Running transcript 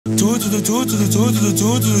I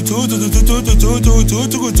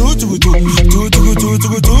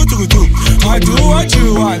do what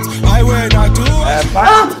you want. I will not do what.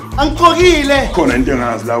 Angikokile. Khona into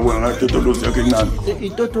engazi la wena ngatotolozi yakhe kunani.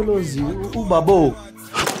 Itotolozi ubabo.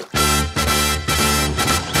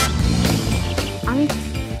 Amit,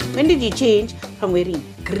 when did you change from wearing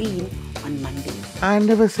green on Monday? I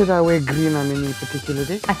never said I wear green on any particular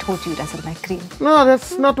day. I told you he doesn't like green. No,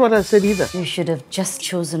 that's not what I said either. You should have just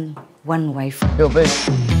chosen one wife. Yo, babe,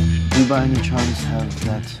 do you by any chance have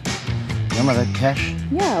that, remember that cash?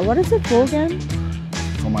 Yeah, what is it for again?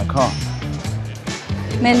 For my car.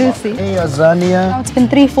 Melisi. Hey, Azania. Now it's been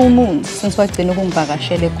 3 full moons since we've been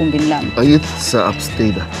ukungivakashela egumbini lami. Are you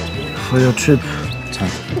upstate for your trip?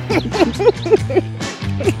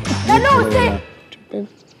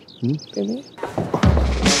 Baby.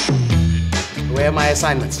 Where are my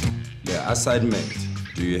assignments? The assignment,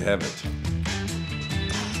 do you have it?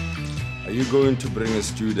 Are you going to bring a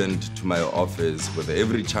student to my office with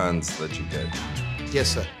every chance that you get? Yes,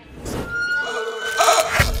 sir.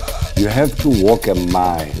 You have to walk a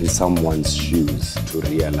mile in someone's shoes to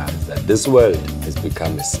realize that this world has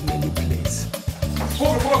become a smelly place.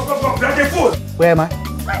 Where am I?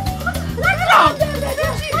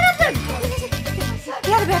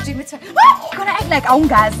 Gonna act like own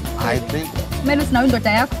guys. I think. Melus now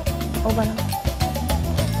indoda yakho. Over now.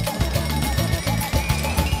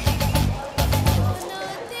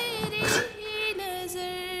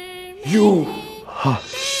 You. How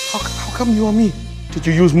come you on me? Did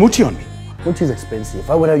you use Muti on me? Muti is expensive.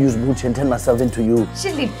 Why would I use Muti and turn myself into you?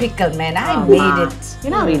 Chili pickle, man. I made it. You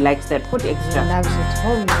know how he likes that. Put extra. He loves it.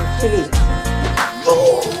 Oh, Chili.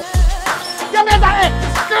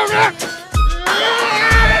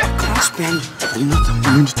 Husband, are you not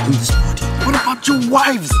committed in this party? What about your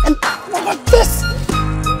wives? And what about this?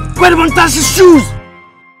 Where about Tasha's shoes?